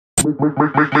Make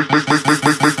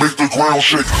the ground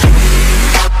shake.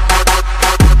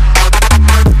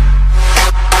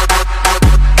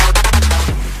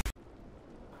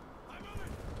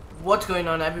 What's going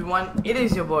on, everyone? It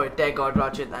is your boy Tech God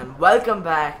Rachit and welcome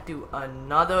back to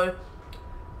another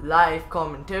live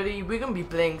commentary. We're gonna be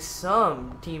playing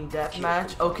some team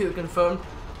deathmatch. Okay, we confirmed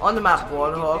on the map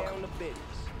Warhawk,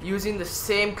 using the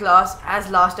same class as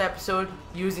last episode,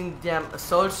 using them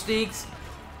assault streaks.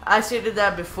 I stated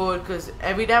that before because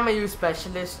every time I use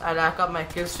specialist, I rack up my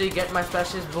kill streak, get my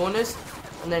specialist bonus,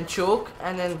 and then choke.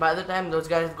 And then by the time those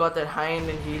guys got their hind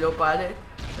and helo pilot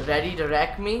ready to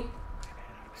wreck me,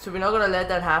 so we're not gonna let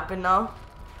that happen now.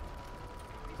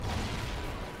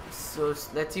 So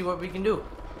let's see what we can do.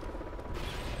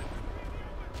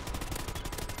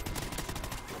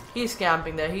 He's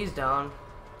camping there, he's down.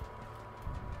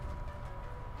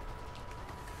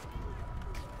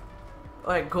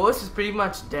 Alright, Ghost is pretty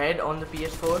much dead on the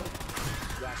PS4.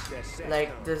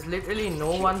 Like, there's literally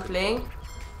no one playing.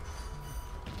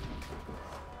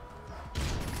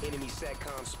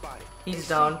 He's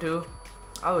down too.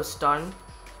 I was stunned.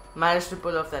 Managed to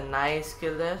pull off that nice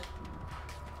kill there.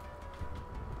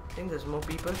 I think there's more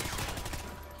people.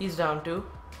 He's down too.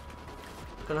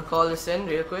 Gonna call this in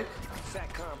real quick.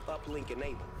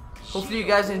 Hopefully you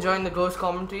guys enjoying the Ghost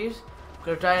commentaries.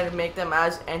 Gonna try to make them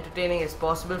as entertaining as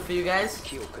possible for you guys.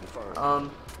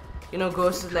 You know,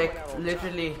 Ghost is like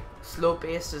literally slow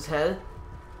paced as hell,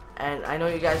 and I know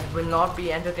you guys will not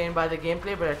be entertained by the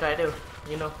gameplay, but I try to,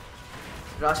 you know,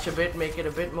 rush a bit, make it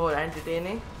a bit more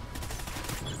entertaining.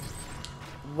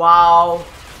 Wow,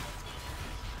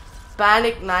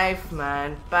 panic knife,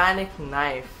 man, panic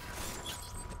knife.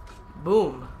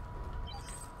 Boom.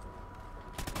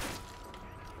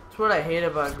 That's what I hate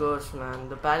about Ghost, man.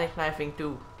 The panic knifing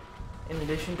too, in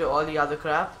addition to all the other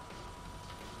crap.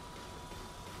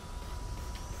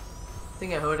 I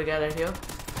think I heard a guy right here.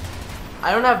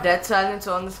 I don't have death silence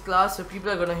on this class, so people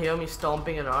are gonna hear me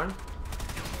stomping around.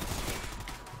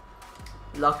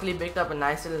 Luckily picked up a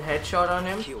nice little headshot on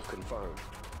him. Kill confirmed.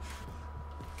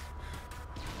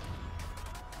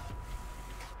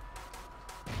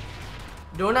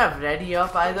 Don't have ready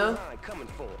up either.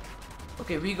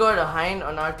 Okay, we got a hind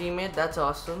on our teammate. That's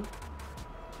awesome.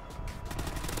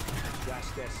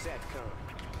 That's that SATCOM.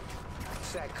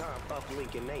 SATCOM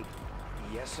uplink enabled.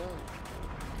 Yes, sir.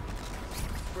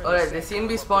 Alright, they seem to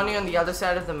be spawning on the other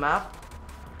side of the map.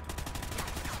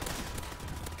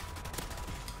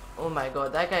 Oh my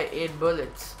god, that guy 8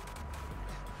 bullets.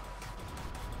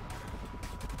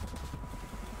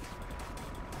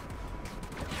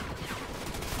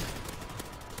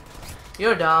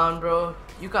 You're down, bro.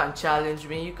 You can't challenge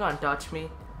me. You can't touch me.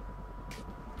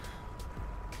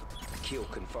 Kill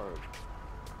confirmed.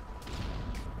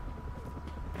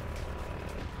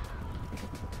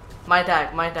 My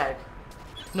tag, my tag.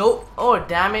 No. Oh,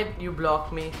 damn it. You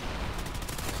blocked me.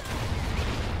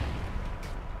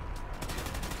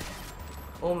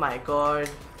 Oh my god.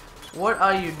 What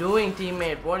are you doing,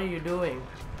 teammate? What are you doing?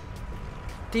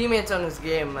 Teammates on this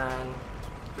game, man.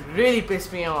 It really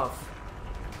pissed me off.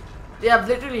 They have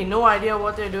literally no idea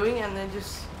what they're doing and they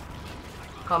just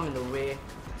come in the way,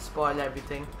 spoil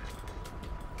everything.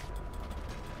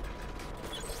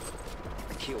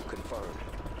 Kill confirmed.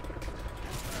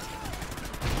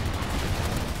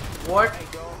 What?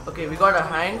 Okay, we got a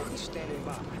hind.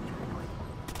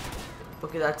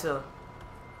 Okay, that's a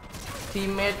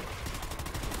teammate.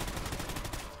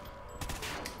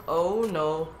 Oh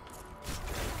no.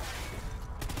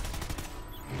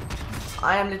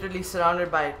 I am literally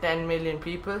surrounded by 10 million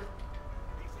people.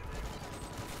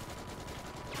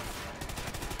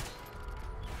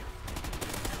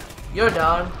 You're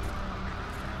down.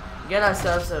 Get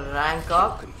ourselves a rank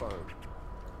up.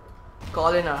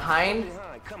 Call in our hind.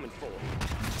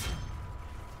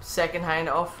 Second hind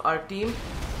of our team.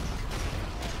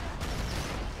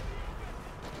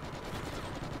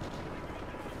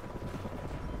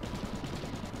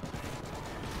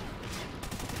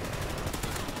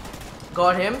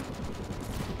 Got him.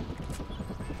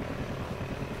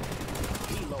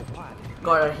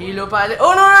 Got a helo pilot.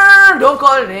 Oh no, don't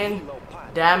call it in.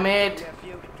 Damn it.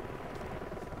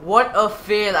 What a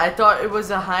fail. I thought it was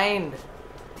a hind.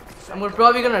 I'm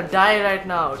probably gonna die right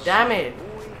now. Damn it.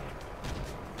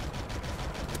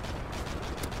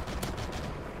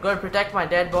 Gotta protect my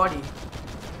dead body.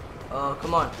 Oh,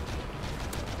 come on.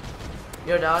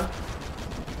 You're down.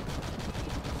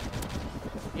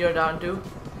 You're down too.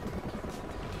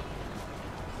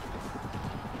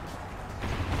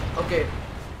 Okay,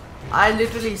 I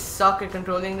literally suck at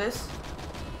controlling this.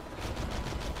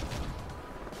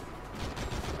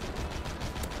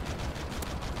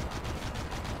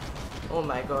 Oh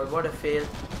my god, what a fail.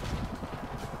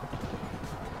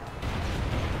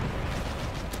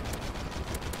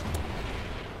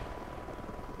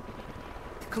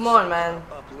 Come on, man.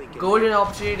 Golden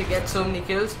opportunity to get so many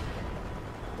kills.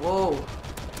 Whoa.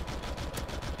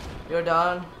 You're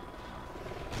down.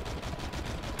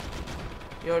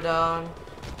 You're down.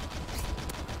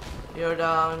 You're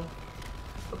down.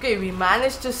 Okay, we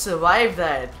managed to survive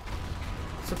that.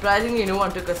 Surprisingly, no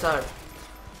one took us out.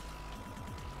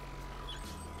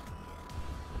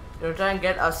 We're trying to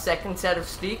get our second set of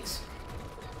streaks.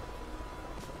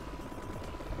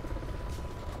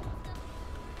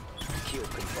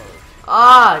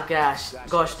 Ah, gosh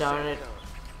darn it.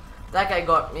 That guy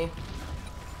got me.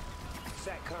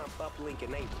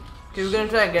 Okay, we're gonna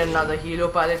try and get another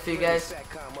helo pilot for you guys.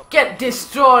 Get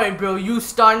destroyed, bro. You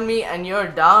stunned me and you're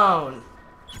down.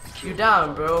 You're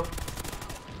down, bro.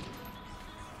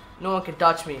 No one can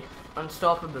touch me.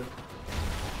 Unstoppable.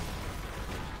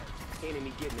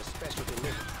 Enemy getting a special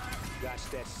delivery. Got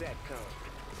that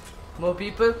SATCOM. More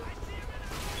people?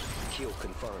 Kill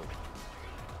confirmed.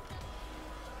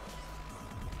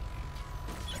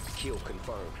 Kill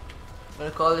confirmed. I'm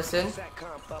gonna call this in.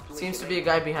 Seems to be a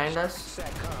guy behind us.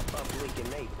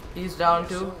 He's down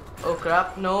too. Oh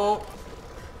crap, no.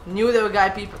 Knew there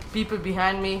were people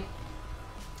behind me.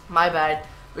 My bad.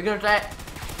 We're gonna try.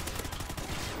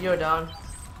 You're down.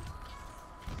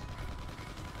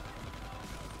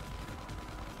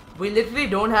 We literally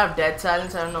don't have dead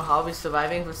silence. I don't know how we're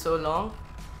surviving for so long.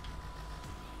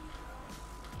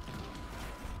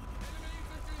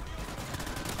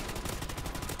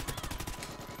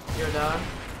 You're down.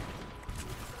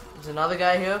 There's another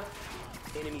guy here.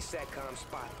 Enemy SATCOM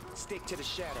spot. Stick to the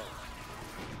shadow.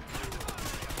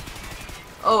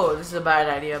 Oh, this is a bad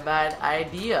idea. Bad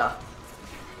idea.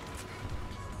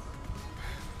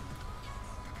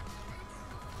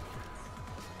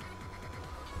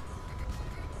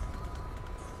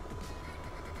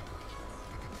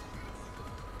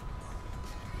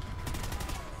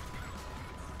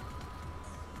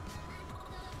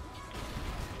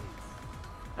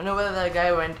 I don't know whether that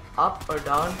guy went up or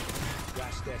down.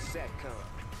 Watch that SATCOM.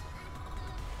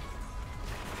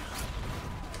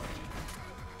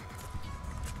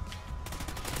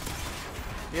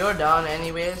 You're down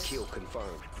anyways. Kill confirmed.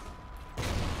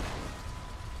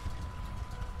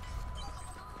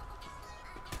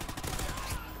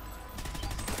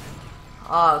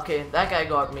 Ah, okay, that guy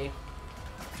got me.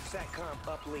 SATCOM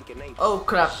uplink enabled. Oh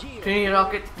crap, Trinity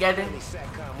Rocket, get in.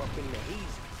 SATCOM up in the easy.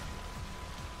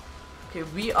 Okay,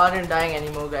 we aren't dying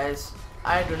anymore, guys.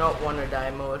 I do not want to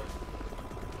die more.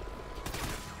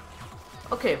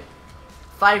 Okay,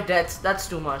 5 deaths, that's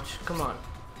too much. Come on.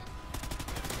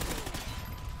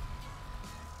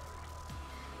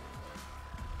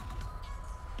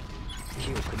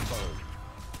 Kill confirmed.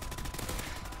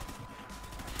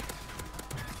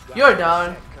 You're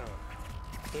down.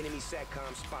 Enemy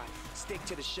SATCOM spot. Stick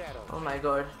to the shadow. Oh my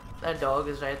god, that dog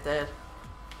is right there.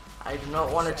 I do not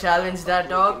want to challenge that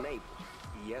dog.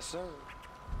 Yes, sir.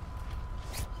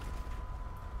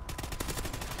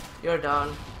 You're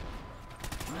down.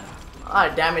 Ah,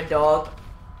 damn it, dog.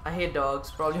 I hate dogs.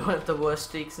 Probably one of the worst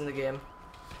streaks in the game.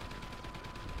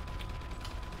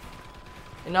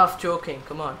 Enough choking,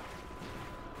 come on.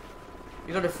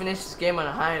 You gotta finish this game on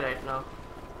a high right now.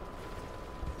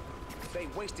 They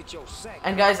wasted your SATCOM.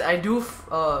 And guys, I do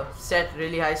set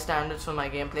really high standards for my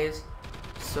gameplays.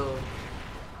 So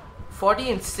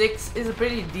 40-6 is a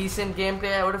pretty decent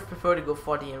gameplay. I would have preferred to go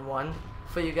 40-1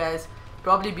 for you guys.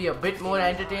 Probably be a bit more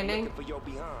entertaining.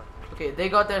 Okay, they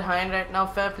got their hind right now,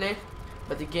 fair play.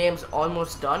 But the game's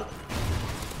almost done.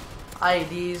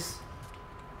 IDs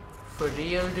for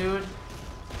real, dude.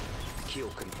 Kill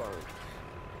confirmed.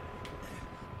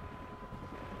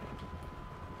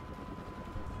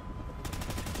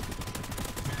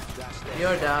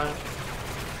 You're down.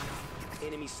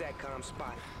 Enemy SATCOM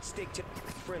spot. Stick to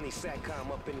friendly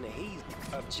SATCOM up in the heat.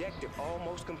 Objective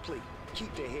almost complete.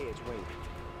 Keep their heads ringing.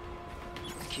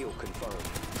 Kill confirmed.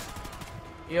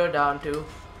 You're down too.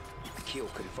 Kill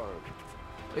confirmed.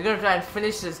 We're gonna try and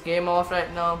finish this game off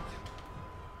right now.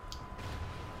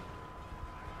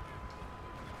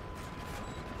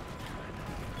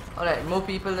 Alright, more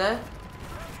people there.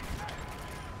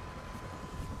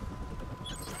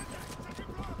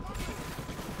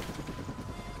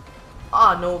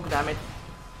 Ah, no, damn it.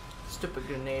 Stupid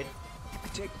grenade.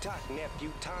 Tick tock, nephew.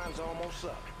 Time's almost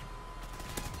up.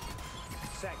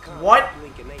 SATCOM What?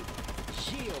 uplink enabled.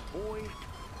 Yeah, boy.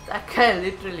 That guy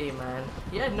literally, man.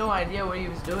 He had no idea what he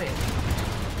was doing.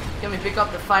 Can we pick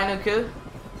up the final kill?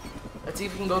 Let's see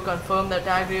if we can go confirm that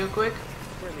tag real quick.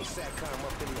 Friendly SATCOM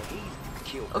up in the heat.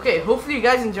 Okay, hopefully you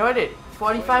guys enjoyed it.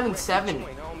 45 and 7.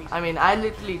 I mean, I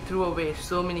literally threw away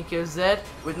so many kills there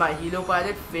with my helo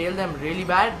pilot, failed them really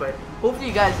bad, but hopefully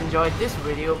you guys enjoyed this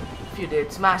video. If you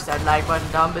did, smash that like button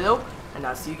down below, and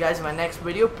I'll see you guys in my next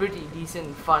video. Pretty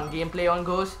decent, fun gameplay on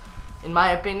goes, in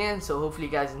my opinion, so hopefully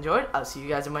you guys enjoyed. I'll see you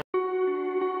guys in my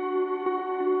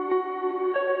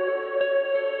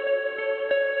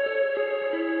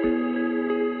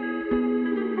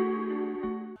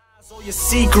your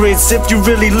secrets. If you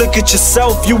really look at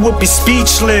yourself, you would be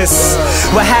speechless.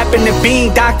 What happened to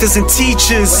being doctors and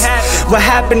teachers? What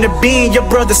happened to being your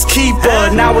brother's keeper?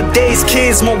 Nowadays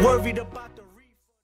kids more worried about